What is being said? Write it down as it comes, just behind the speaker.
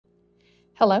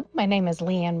Hello, my name is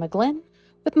Leanne McGlynn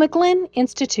with McGlynn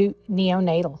Institute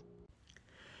Neonatal.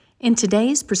 In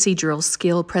today's procedural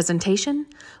skill presentation,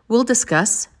 we'll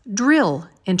discuss drill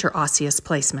interosseous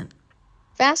placement.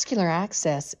 Vascular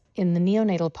access in the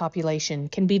neonatal population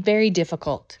can be very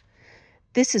difficult.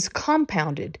 This is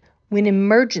compounded when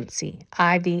emergency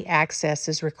IV access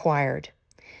is required.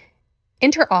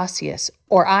 Interosseous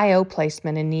or IO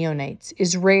placement in neonates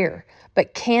is rare,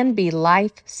 but can be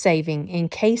life-saving in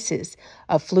cases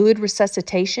of fluid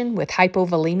resuscitation with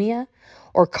hypovolemia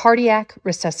or cardiac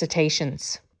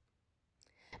resuscitations.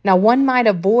 Now, one might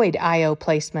avoid IO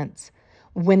placements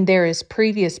when there is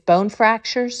previous bone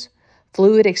fractures,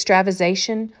 fluid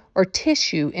extravasation, or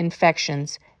tissue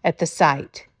infections at the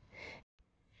site.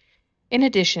 In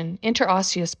addition,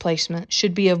 interosseous placement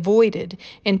should be avoided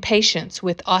in patients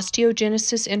with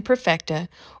osteogenesis imperfecta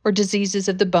or diseases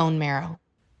of the bone marrow.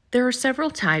 There are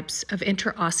several types of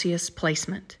interosseous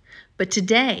placement, but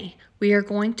today we are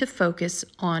going to focus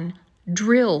on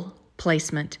drill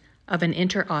placement of an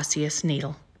interosseous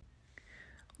needle.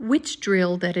 Which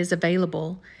drill that is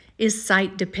available is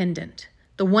site-dependent.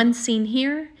 The one seen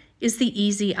here is the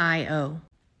Easy IO.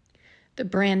 The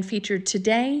brand featured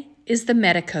today is the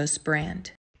Medicos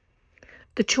brand.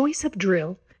 The choice of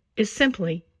drill is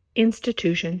simply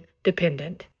institution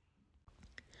dependent.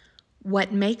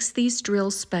 What makes these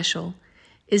drills special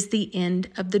is the end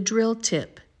of the drill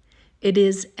tip. It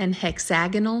is an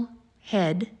hexagonal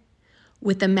head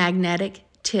with a magnetic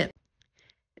tip.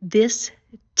 This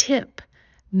tip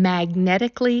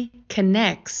magnetically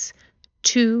connects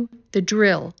to the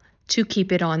drill to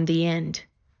keep it on the end.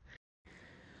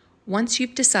 Once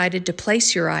you've decided to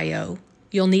place your IO,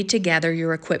 you'll need to gather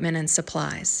your equipment and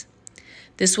supplies.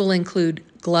 This will include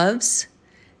gloves,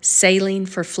 saline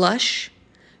for flush,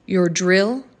 your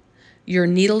drill, your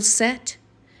needle set,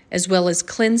 as well as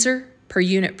cleanser per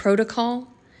unit protocol,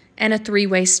 and a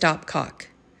 3-way stopcock.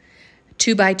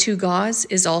 2x2 gauze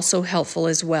is also helpful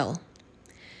as well.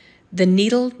 The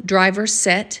needle driver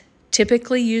set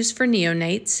typically used for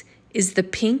neonates is the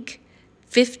pink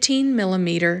 15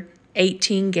 millimeter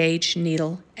 18 gauge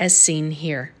needle as seen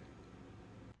here.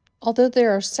 Although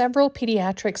there are several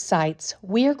pediatric sites,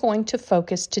 we are going to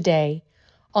focus today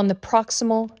on the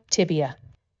proximal tibia.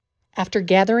 After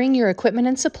gathering your equipment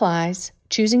and supplies,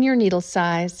 choosing your needle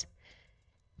size,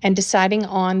 and deciding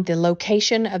on the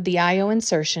location of the IO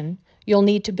insertion, you'll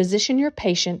need to position your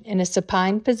patient in a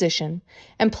supine position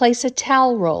and place a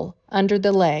towel roll under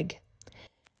the leg.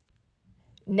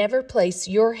 Never place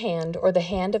your hand or the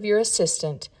hand of your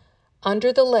assistant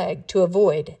under the leg to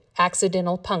avoid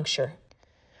accidental puncture.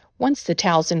 Once the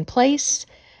towel's in place,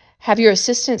 have your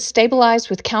assistant stabilize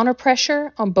with counter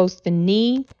pressure on both the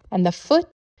knee and the foot,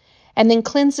 and then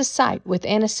cleanse the site with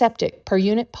antiseptic per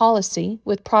unit policy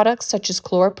with products such as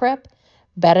ChloraPrep,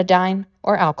 betadine,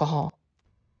 or alcohol.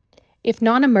 If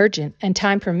non-emergent and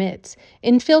time permits,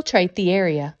 infiltrate the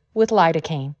area with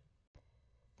lidocaine.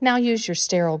 Now use your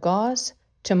sterile gauze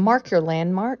to mark your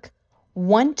landmark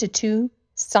 1 to 2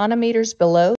 centimeters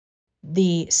below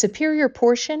the superior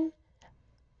portion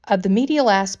of the medial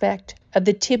aspect of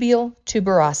the tibial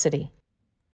tuberosity.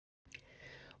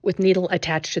 With needle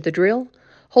attached to the drill,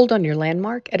 hold on your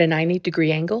landmark at a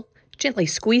 90-degree angle. Gently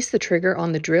squeeze the trigger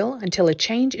on the drill until a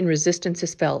change in resistance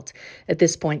is felt. At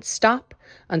this point, stop,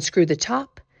 unscrew the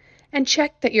top, and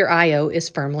check that your IO is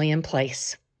firmly in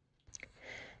place.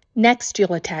 Next,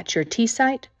 you'll attach your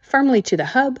T-site firmly to the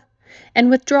hub and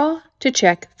withdraw to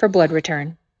check for blood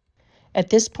return. At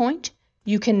this point,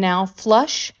 you can now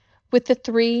flush with the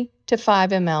 3 to 5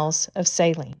 mL of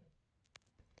saline.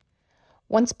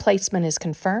 Once placement is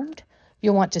confirmed,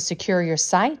 you'll want to secure your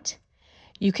site.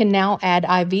 You can now add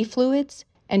IV fluids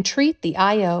and treat the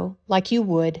IO like you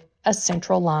would a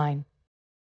central line.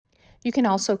 You can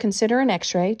also consider an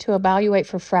X-ray to evaluate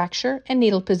for fracture and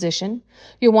needle position.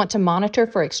 You'll want to monitor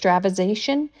for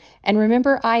extravasation, and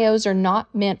remember IOs are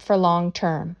not meant for long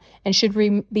term and should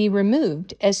be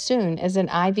removed as soon as an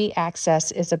IV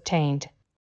access is obtained.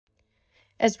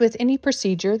 As with any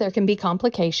procedure, there can be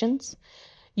complications.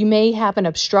 You may have an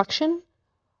obstruction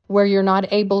where you're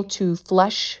not able to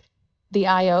flush the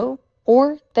IO,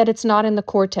 or that it's not in the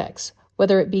cortex,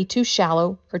 whether it be too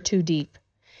shallow or too deep.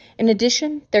 In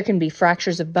addition, there can be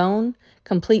fractures of bone,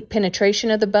 complete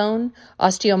penetration of the bone,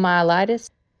 osteomyelitis,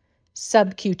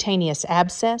 subcutaneous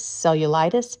abscess,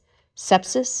 cellulitis,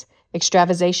 sepsis,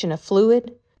 extravasation of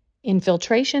fluid,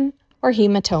 infiltration, or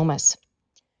hematomas.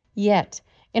 Yet,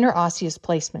 interosseous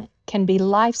placement can be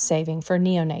life-saving for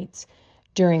neonates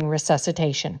during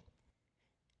resuscitation.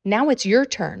 Now it's your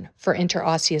turn for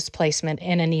interosseous placement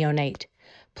in a neonate.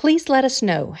 Please let us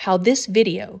know how this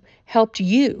video helped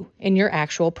you in your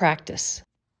actual practice.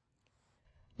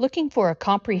 Looking for a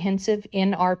comprehensive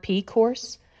NRP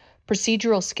course,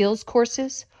 procedural skills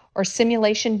courses, or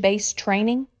simulation-based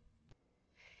training?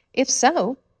 If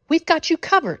so, we've got you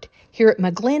covered here at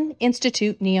McGlynn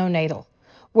Institute Neonatal,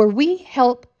 where we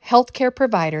help healthcare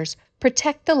providers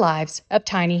protect the lives of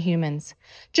tiny humans.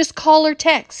 Just call or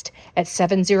text at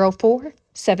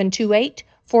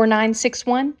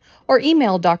 704-728-4961 or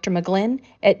email Dr. McGlynn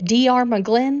at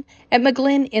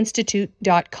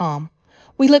drmcglynn@mcglinninstitute.com.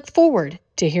 We look forward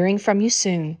to hearing from you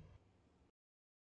soon.